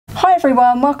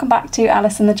everyone, welcome back to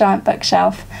Alice and the Giant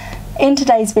Bookshelf. In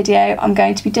today's video I'm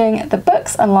going to be doing the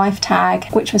Books and Life tag,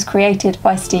 which was created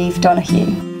by Steve Donoghue.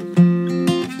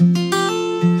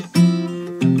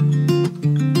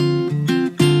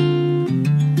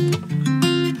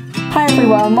 Hi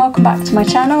everyone, welcome back to my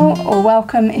channel, or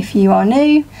welcome if you are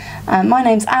new. My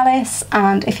name's Alice,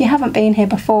 and if you haven't been here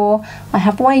before, I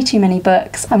have way too many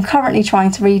books. I'm currently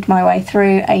trying to read my way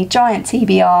through a giant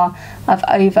TBR of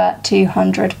over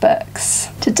 200 books.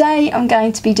 Today I'm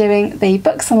going to be doing the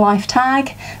Books and Life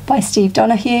tag by Steve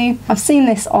Donoghue. I've seen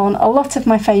this on a lot of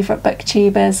my favourite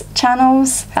booktubers'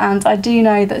 channels, and I do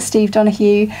know that Steve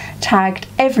Donoghue tagged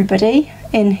everybody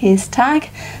in his tag,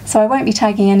 so I won't be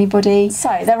tagging anybody.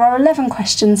 So there are 11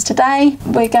 questions today.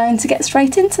 We're going to get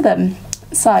straight into them.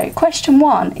 So question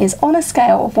 1 is, on a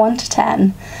scale of 1 to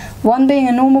 10, 1 being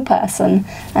a normal person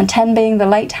and 10 being the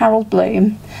late Harold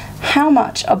Bloom, how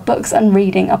much are books and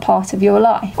reading a part of your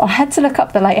life? I had to look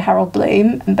up the late Harold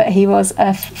Bloom, but he was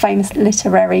a famous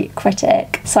literary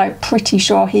critic, so pretty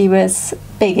sure he was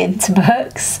big into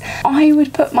books. I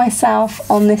would put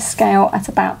myself on this scale at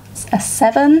about a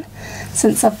 7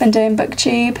 since I've been doing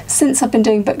BookTube. Since I've been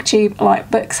doing BookTube,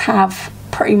 like, books have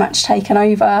pretty much taken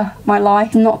over my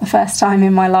life. Not the first time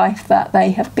in my life that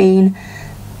they have been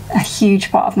a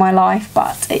huge part of my life,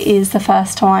 but it is the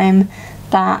first time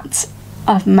that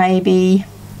I've maybe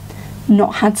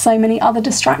not had so many other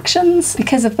distractions.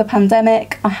 Because of the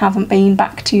pandemic, I haven't been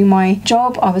back to my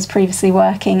job. I was previously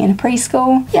working in a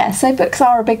preschool. Yeah, so books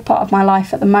are a big part of my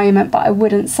life at the moment, but I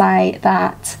wouldn't say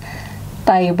that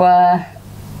they were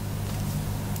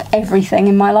everything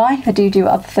in my life. I do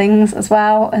other things as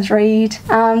well as read,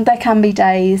 and there can be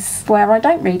days where I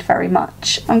don't read very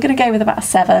much. I'm going to go with about a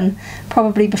 7.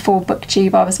 Probably before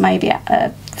BookTube I was maybe at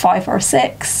a 5 or a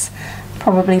 6.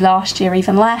 Probably last year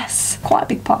even less. Quite a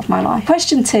big part of my life.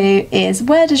 Question 2 is,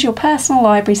 where does your personal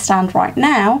library stand right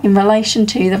now in relation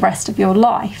to the rest of your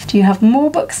life? Do you have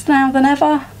more books now than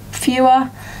ever?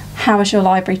 Fewer? How has your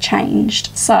library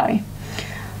changed? So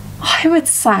I would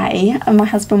say, and my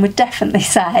husband would definitely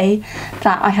say,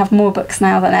 that I have more books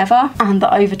now than ever, and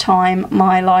that over time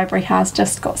my library has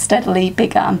just got steadily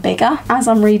bigger and bigger. As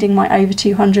I'm reading my over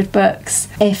 200 books,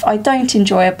 if I don't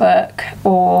enjoy a book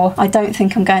or I don't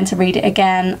think I'm going to read it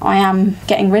again, I am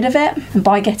getting rid of it. And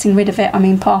by getting rid of it, I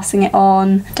mean passing it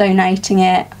on, donating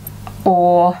it,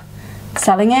 or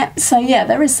selling it. So yeah,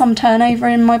 there is some turnover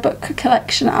in my book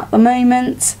collection at the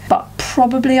moment, but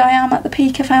probably I am at the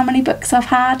peak of how many books I've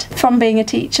had. From being a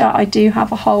teacher, I do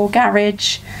have a whole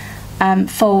garage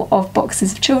full of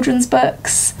boxes of children's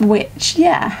books, which,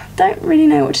 yeah, don't really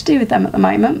know what to do with them at the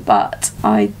moment, but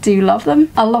I do love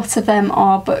them. A lot of them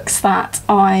are books that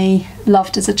I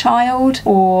loved as a child,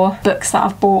 or books that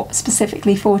I've bought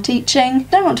specifically for teaching.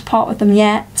 Don't want to part with them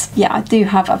yet. Yeah, I do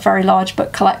have a very large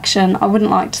book collection. I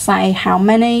wouldn't like to say how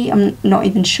many. I'm not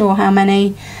even sure how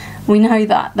many. We know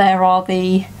that there are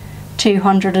the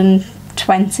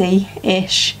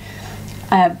 220-ish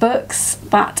books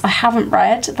that I haven't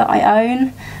read that I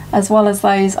own, as well as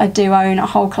those I do own a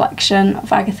whole collection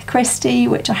of Agatha Christie,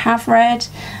 which I have read.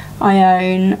 I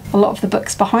own a lot of the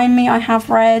books behind me I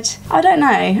have read. I don't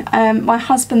know, my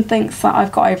husband thinks that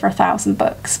I've got over 1,000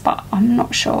 books, but I'm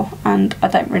not sure, and I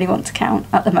don't really want to count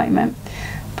at the moment,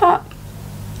 but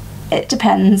it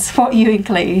depends what you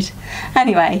include.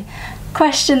 Anyway,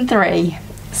 question 3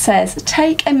 says,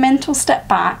 take a mental step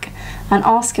back and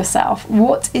ask yourself,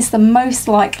 what is the most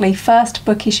likely first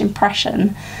bookish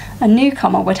impression a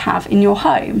newcomer would have in your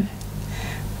home?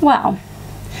 Well,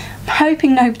 I'm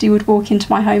hoping nobody would walk into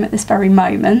my home at this very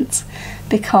moment,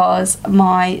 because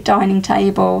my dining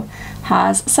table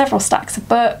has several stacks of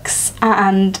books,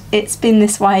 and it's been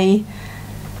this way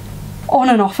on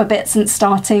and off a bit since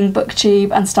starting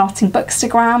BookTube and starting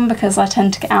Bookstagram, because I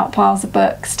tend to get out piles of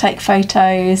books, take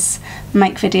photos,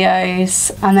 make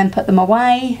videos, and then put them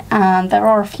away. And there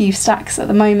are a few stacks at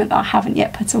the moment that I haven't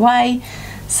yet put away,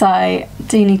 so I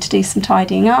do need to do some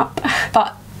tidying up.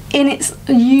 But in its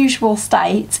usual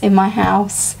state in my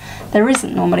house, there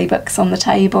isn't normally books on the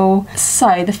table.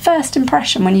 So the first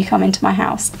impression when you come into my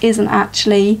house isn't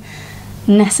actually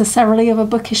necessarily of a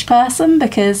bookish person,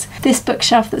 because this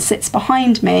bookshelf that sits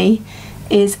behind me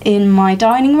is in my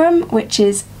dining room, which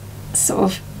is sort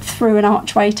of through an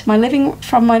archway to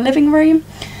from my living room.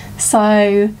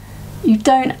 So you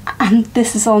don't, and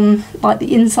this is on like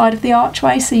the inside of the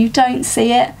archway, so you don't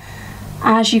see it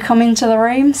as you come into the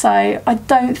room. So I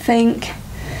don't think,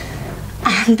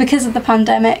 and because of the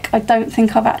pandemic, I don't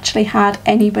think I've actually had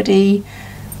anybody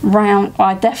round. Well,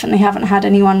 I definitely haven't had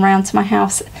anyone round to my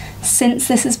house since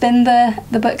this has been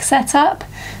the book setup.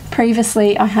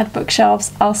 Previously I had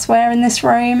bookshelves elsewhere in this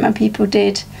room and people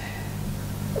did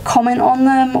comment on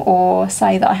them or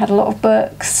say that I had a lot of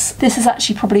books. This is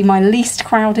actually probably my least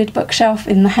crowded bookshelf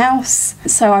in the house,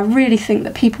 so I really think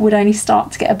that people would only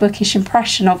start to get a bookish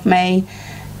impression of me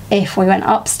if we went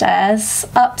upstairs.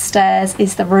 Upstairs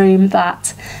is the room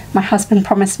that my husband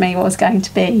promised me was going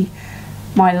to be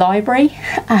my library,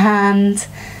 and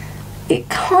it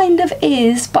kind of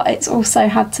is, but it's also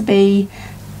had to be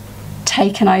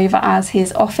taken over as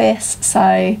his office,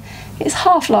 so it's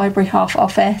half library, half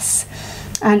office.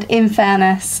 And in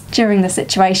fairness, during the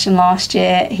situation last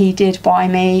year, he did buy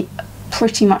me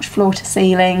pretty much floor to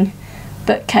ceiling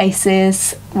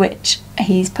bookcases, which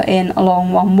he's put in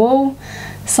along one wall.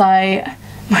 So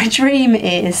my dream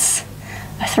is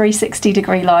a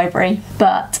 360-degree library,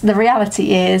 but the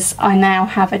reality is I now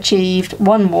have achieved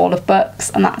one wall of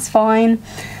books, and that's fine.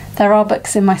 There are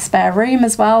books in my spare room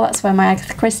as well. That's where my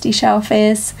Agatha Christie shelf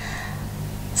is.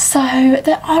 So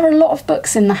there are a lot of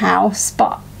books in the house,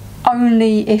 but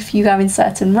only if you go in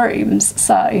certain rooms.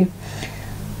 So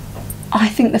I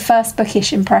think the first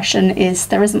bookish impression is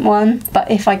there isn't one,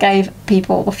 but if I gave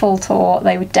people the full tour,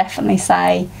 they would definitely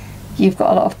say you've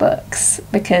got a lot of books,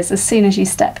 because as soon as you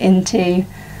step into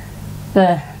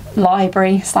the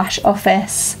library /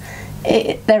 office,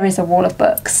 there is a wall of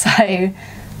books, so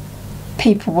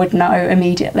people would know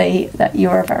immediately that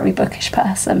you're a very bookish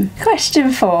person.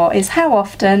 Question 4 is, how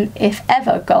often, if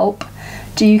ever, gulp,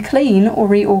 do you clean or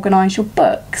reorganise your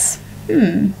books?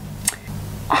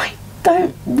 I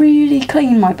don't really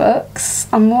clean my books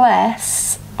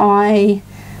unless I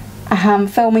am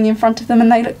filming in front of them and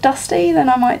they look dusty, then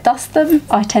I might dust them.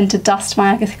 I tend to dust my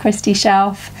Agatha Christie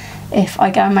shelf if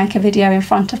I go and make a video in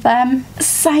front of them.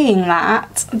 Saying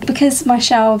that, because my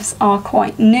shelves are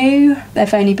quite new,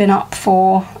 they've only been up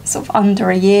for sort of under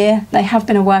a year, they have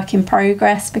been a work in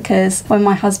progress, because when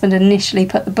my husband initially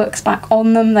put the books back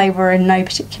on them, they were in no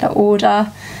particular order.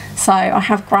 So I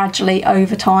have gradually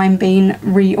over time been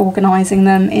reorganising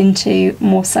them into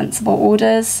more sensible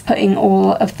orders, putting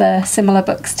all of the similar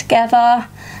books together,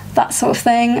 that sort of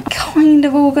thing. I kind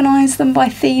of organise them by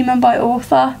theme and by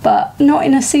author, but not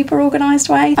in a super organised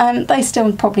way. They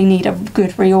still probably need a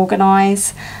good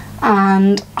reorganise,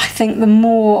 and I think the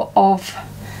more of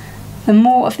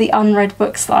the unread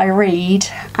books that I read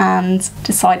and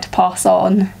decide to pass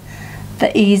on,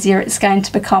 the easier it's going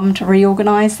to become to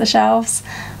reorganise the shelves.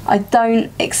 I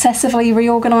don't excessively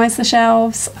reorganise the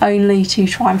shelves, only to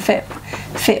try and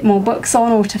fit more books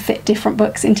on, or to fit different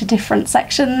books into different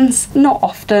sections. Not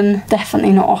often,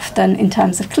 definitely not often in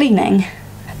terms of cleaning.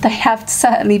 They have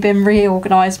certainly been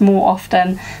reorganised more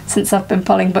often since I've been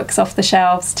pulling books off the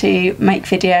shelves to make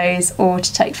videos or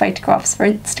to take photographs for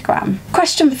Instagram.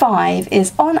 Question 5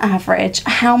 is, on average,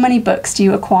 how many books do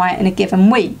you acquire in a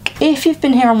given week? If you've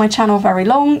been here on my channel very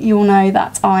long, you'll know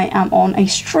that I am on a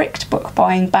strict book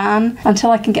buying ban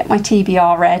until I can get my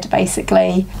TBR read,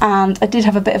 basically. And I did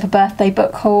have a bit of a birthday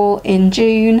book haul in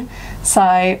June, so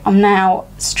I'm now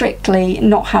strictly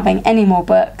not having any more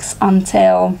books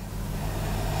until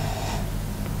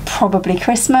probably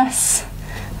Christmas.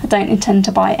 I don't intend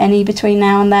to buy any between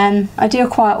now and then. I do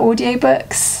acquire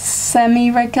audiobooks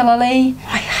semi-regularly.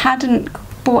 I hadn't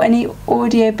bought any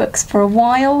audiobooks for a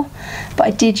while, but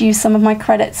I did use some of my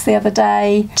credits the other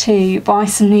day to buy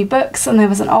some new books, and there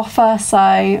was an offer,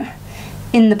 so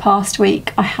in the past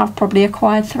week I have probably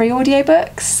acquired 3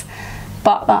 audiobooks,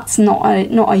 but that's not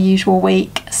a usual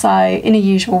week. So in a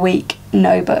usual week,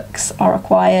 no books are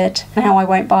required. Now I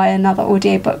won't buy another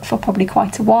audiobook for probably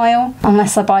quite a while,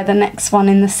 unless I buy the next one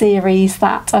in the series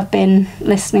that I've been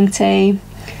listening to,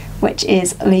 which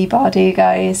is Leigh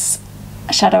Bardugou's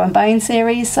Shadow and Bone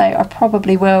series. So I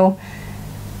probably will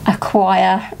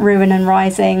acquire Ruin and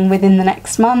Rising within the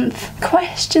next month.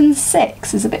 Question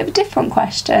 6 is a bit of a different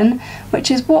question,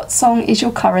 which is, what song is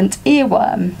your current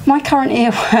earworm? My current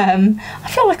earworm,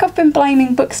 I feel like I've been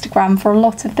blaming Bookstagram for a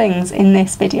lot of things in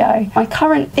this video. My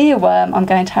current earworm I'm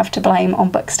going to have to blame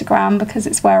on Bookstagram, because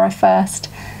it's where I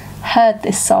first heard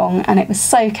this song and it was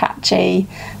so catchy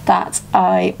that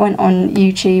I went on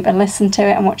YouTube and listened to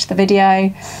it and watched the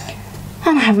video,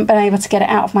 and I haven't been able to get it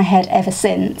out of my head ever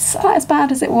since. Quite as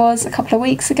bad as it was a couple of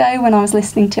weeks ago when I was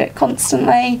listening to it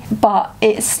constantly, but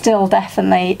it's still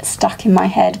definitely stuck in my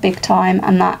head big time,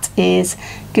 and that is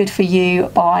Good For You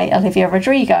by Olivia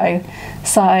Rodrigo.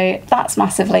 So that's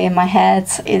massively in my head.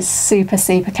 It's super,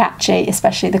 super catchy,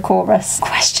 especially the chorus.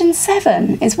 Question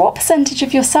 7 is, what percentage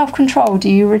of your self-control do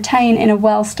you retain in a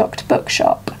well-stocked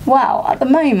bookshop? Well, at the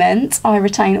moment I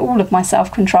retain all of my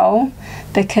self-control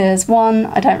because 1,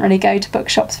 I don't really go to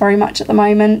bookshops very much at the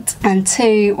moment, and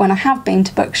 2, when I have been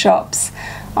to bookshops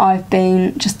I've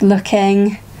been just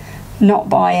looking, not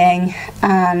buying,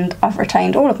 and I've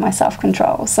retained all of my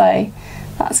self-control, so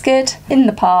that's good. In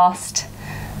the past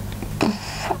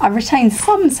I retained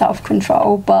some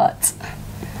self-control, but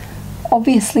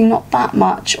obviously not that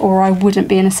much, or I wouldn't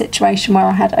be in a situation where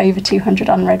I had over 200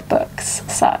 unread books.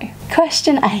 So,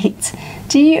 question 8.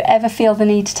 Do you ever feel the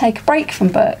need to take a break from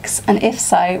books? And if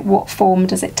so, what form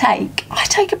does it take? I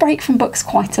take a break from books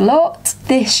quite a lot.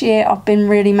 This year I've been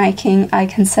really making a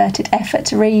concerted effort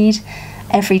to read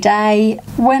every day.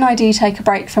 When I do take a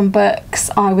break from books,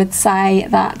 I would say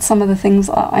that some of the things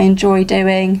that I enjoy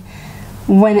doing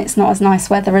when it's not as nice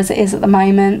weather as it is at the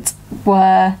moment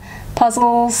were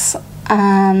puzzles,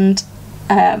 and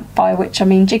by which I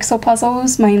mean jigsaw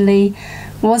puzzles, mainly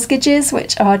wasgages,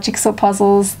 which are jigsaw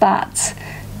puzzles that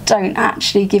don't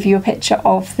actually give you a picture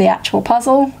of the actual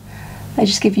puzzle, they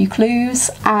just give you clues.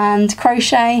 And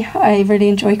crochet, I really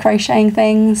enjoy crocheting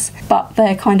things, but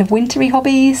they're kind of wintry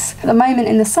hobbies. At the moment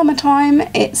in the summertime,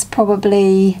 it's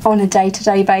probably on a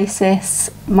day-to-day basis.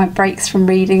 My breaks from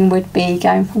reading would be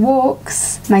going for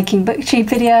walks, making booktube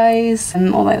videos,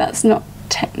 although that's not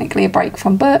technically a break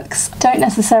from books. Don't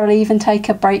necessarily even take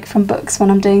a break from books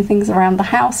when I'm doing things around the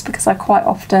house, because I quite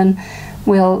often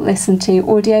will listen to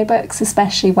audiobooks,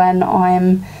 especially when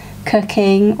I'm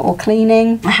cooking or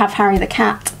cleaning. I have Harry the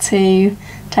cat to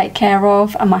take care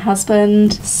of, and my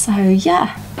husband, so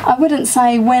yeah. I wouldn't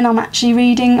say when I'm actually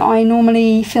reading I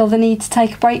normally feel the need to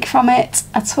take a break from it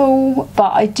at all,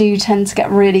 but I do tend to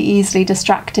get really easily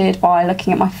distracted by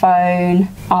looking at my phone.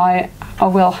 I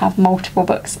will have multiple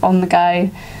books on the go,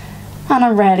 and I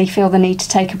rarely feel the need to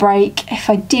take a break. If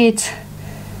I did,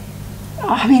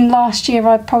 I mean, last year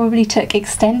I probably took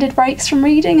extended breaks from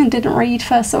reading and didn't read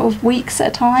for sort of weeks at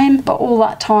a time, but all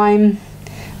that time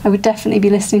I would definitely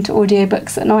be listening to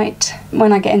audiobooks at night.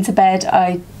 When I get into bed,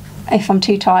 if I'm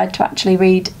too tired to actually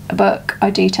read a book, I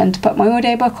do tend to put my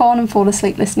audiobook on and fall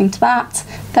asleep listening to that.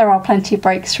 There are plenty of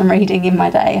breaks from reading in my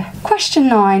day. Question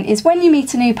 9 is, when you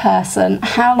meet a new person,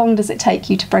 how long does it take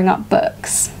you to bring up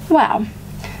books? Well,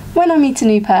 when I meet a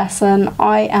new person,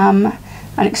 I am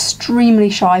an extremely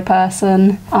shy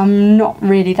person. I'm not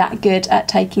really that good at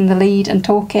taking the lead and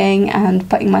talking and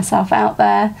putting myself out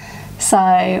there. So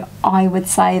I would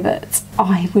say that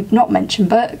I would not mention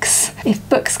books. If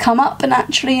books come up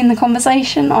naturally in the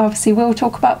conversation, I obviously will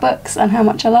talk about books and how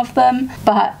much I love them,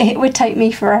 but it would take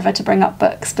me forever to bring up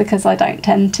books because I don't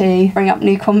tend to bring up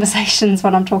new conversations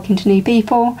when I'm talking to new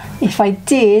people. If I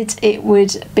did, it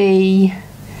would be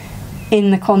in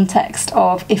the context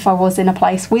of if I was in a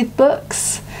place with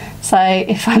books. So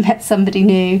if I met somebody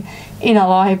new in a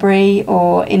library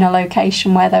or in a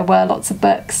location where there were lots of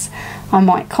books, I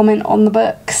might comment on the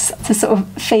books to sort of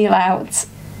feel out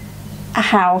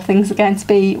how things are going to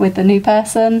be with the new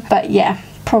person. But yeah,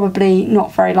 probably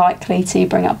not very likely to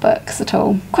bring up books at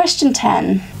all. Question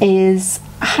 10 is,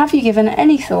 have you given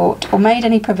any thought or made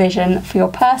any provision for your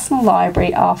personal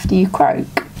library after you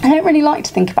croak? I don't really like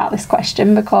to think about this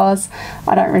question because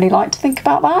I don't really like to think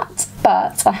about that,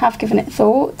 but I have given it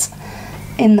thought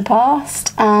in the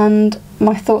past, and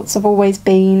my thoughts have always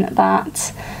been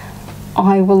that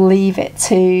I will leave it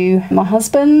to my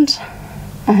husband.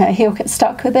 He'll get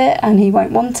stuck with it and he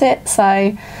won't want it,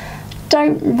 so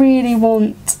don't really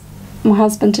want my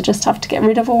husband to just have to get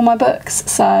rid of all my books.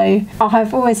 So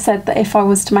I've always said that if I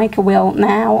was to make a will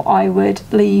now, I would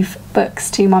leave books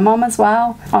to my mum as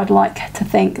well. I'd like to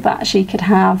think that she could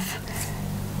have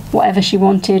whatever she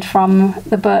wanted from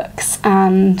the books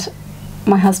and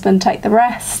my husband take the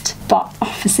rest, but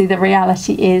obviously the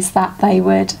reality is that they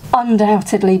would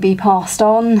undoubtedly be passed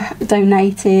on,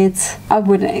 donated. I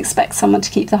wouldn't expect someone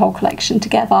to keep the whole collection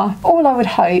together. All I would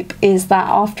hope is that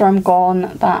after I'm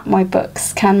gone, that my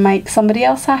books can make somebody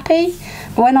else happy.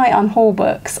 When I unhaul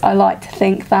books, I like to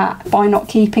think that by not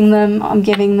keeping them, I'm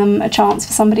giving them a chance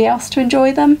for somebody else to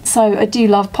enjoy them. So I do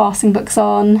love passing books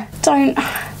on. Don't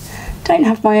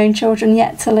have my own children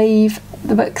yet to leave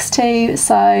the books to,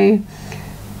 so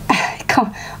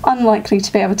unlikely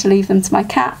to be able to leave them to my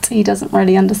cat. He doesn't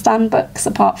really understand books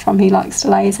apart from he likes to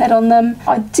lay his head on them.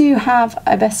 I do have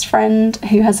a best friend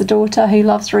who has a daughter who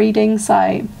loves reading,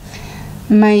 so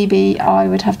maybe I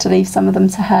would have to leave some of them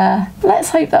to her. Let's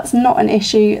hope that's not an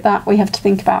issue that we have to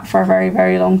think about for a very,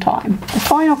 very long time. The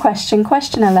final question,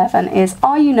 question 11, is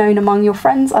are you known among your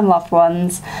friends and loved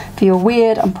ones for your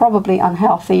weird and probably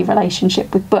unhealthy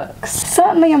relationship with books?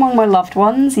 Certainly among my loved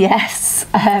ones, yes,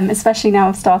 especially now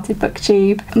I've started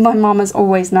BookTube. My mum has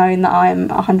always known that I'm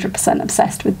 100%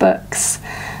 obsessed with books,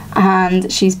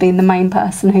 and she's been the main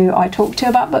person who I talk to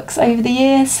about books over the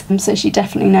years, so she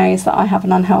definitely knows that I have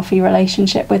an unhealthy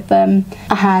relationship with them.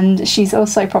 And she's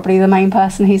also probably the main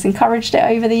person who's encouraged it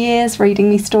over the years, reading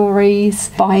me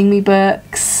stories, buying me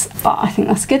books. But I think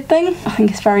that's a good thing. I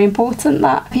think it's very important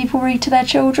that people read to their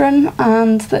children,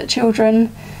 and that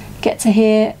children get to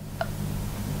hear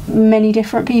many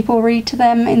different people read to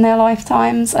them in their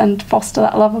lifetimes and foster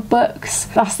that love of books.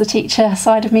 That's the teacher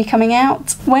side of me coming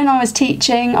out. When I was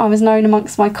teaching, I was known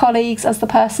amongst my colleagues as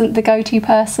the go-to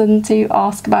person to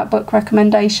ask about book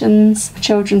recommendations,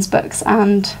 children's books,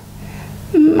 and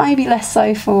maybe less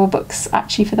so for books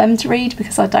actually for them to read,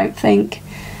 because I don't think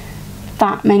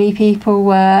that many people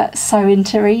were so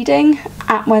into reading.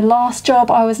 At my last job,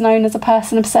 I was known as a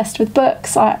person obsessed with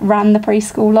books. I ran the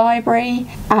preschool library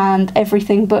and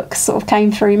everything books sort of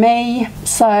came through me.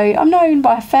 So I'm known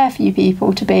by a fair few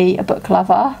people to be a book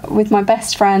lover. With my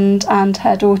best friend and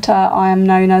her daughter, I am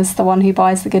known as the one who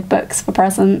buys the good books for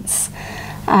presents.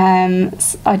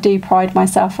 I do pride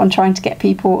myself on trying to get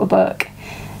people a book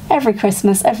every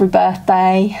Christmas, every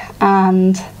birthday,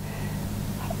 and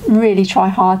really try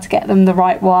hard to get them the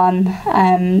right one,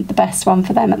 the best one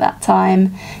for them at that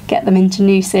time, get them into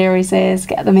new series,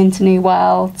 get them into new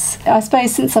worlds. I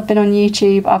suppose since I've been on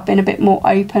YouTube, I've been a bit more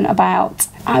open about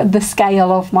the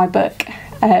scale of my book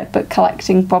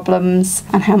collecting problems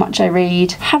and how much I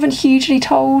read. I haven't hugely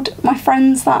told my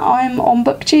friends that I'm on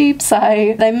BookTube,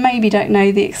 so they maybe don't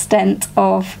know the extent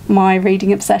of my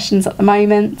reading obsessions at the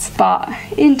moment, but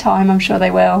in time I'm sure they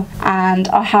will. And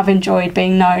I have enjoyed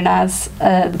being known as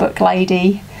the book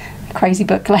lady, crazy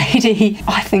book lady.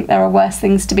 I think there are worse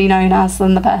things to be known as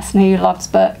than the person who loves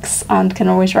books and can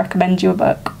always recommend you a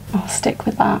book. I'll stick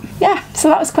with that. Yeah, so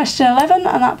that was question 11,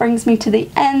 and that brings me to the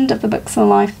end of the Books and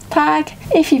Life tag.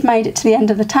 If you've made it to the end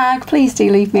of the tag, please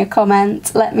do leave me a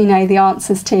comment. Let me know the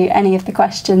answers to any of the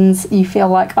questions you feel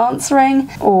like answering,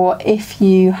 or if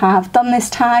you have done this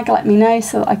tag, let me know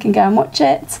so that I can go and watch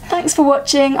it. Thanks for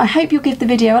watching. I hope you'll give the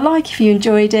video a like if you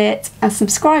enjoyed it, and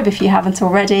subscribe if you haven't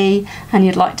already and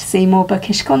you'd like to see more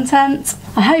bookish content.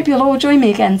 I hope you'll all join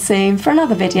me again soon for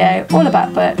another video all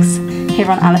about books here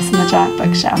on Alice and the Giant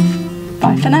Bookshelf.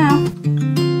 Bye for now.